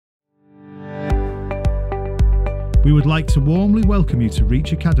We would like to warmly welcome you to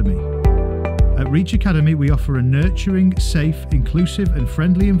Reach Academy. At Reach Academy, we offer a nurturing, safe, inclusive and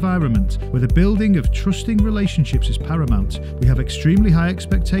friendly environment where the building of trusting relationships is paramount. We have extremely high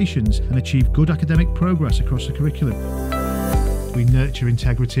expectations and achieve good academic progress across the curriculum. We nurture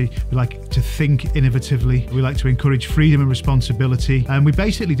integrity, we like to think innovatively, we like to encourage freedom and responsibility, and we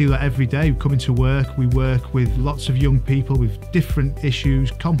basically do that every day. We come into work, we work with lots of young people with different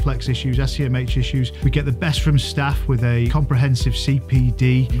issues, complex issues, SCMH issues. We get the best from staff with a comprehensive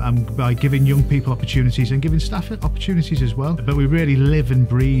CPD and by giving young people opportunities and giving staff opportunities as well. But we really live and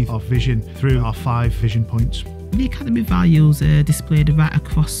breathe our vision through our 5 vision points. The academy values are displayed right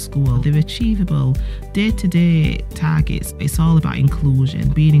across school. They're achievable day-to-day targets. It's all about inclusion,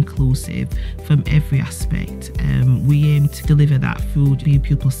 being inclusive from every aspect. We aim to deliver that through being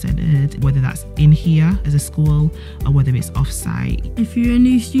pupil-centred, whether that's in here as a school or whether it's off-site. If you're a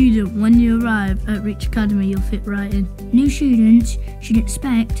new student, when you arrive at Reach Academy, you'll fit right in. New students should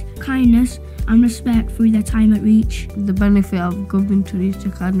expect kindness and respect through their time at Reach. The benefit of going to Reach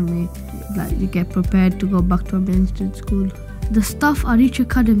Academy is that you get prepared to go back to a mainstream school. The staff at Reach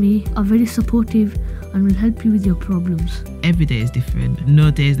Academy are very supportive and will help you with your problems. Every day is different.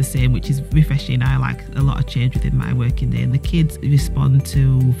 No day is the same, which is refreshing. I like a lot of change within my working day, and the kids respond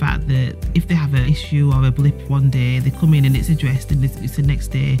to the fact that if they have an issue or a blip one day, they come in and it's addressed, and it's the next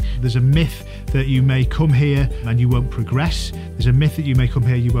day. There's a myth that you may come here and you won't progress. There's a myth that you may come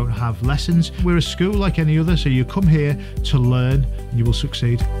here, you won't have lessons. We're a school like any other, so you come here to learn and you will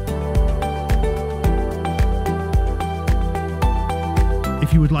succeed.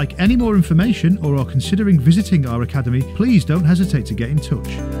 If you would like any more information or are considering visiting our academy, please don't hesitate to get in touch.